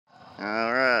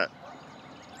Alright,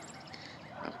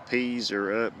 my peas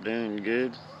are up, doing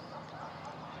good.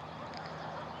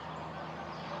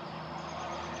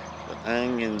 The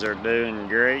onions are doing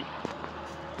great.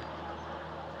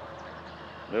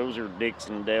 Those are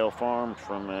Dixondale Farms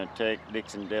from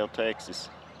Dixondale, Texas.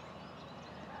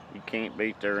 You can't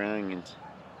beat their onions.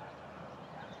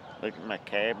 Look at my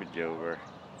cabbage over.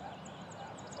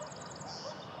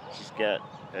 She's got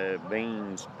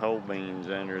beans, pole beans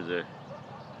under the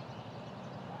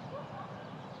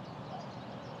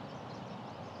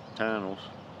tunnels.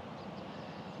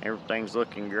 Everything's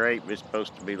looking great, but it's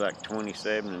supposed to be like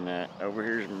 27 tonight. Over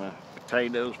here's my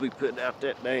potatoes we put out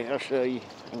that day. I'll show you.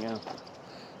 Hang on.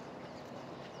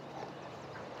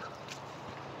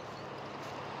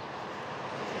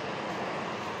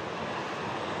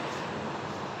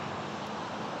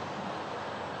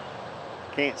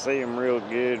 Can't see them real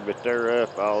good, but they're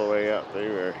up all the way out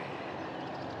through there.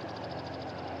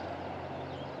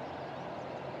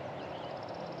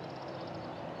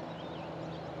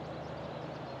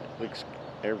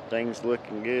 Everything's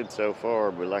looking good so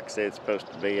far, but like I said, it's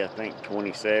supposed to be, I think,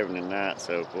 27 tonight,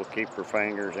 so we'll keep our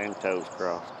fingers and toes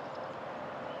crossed.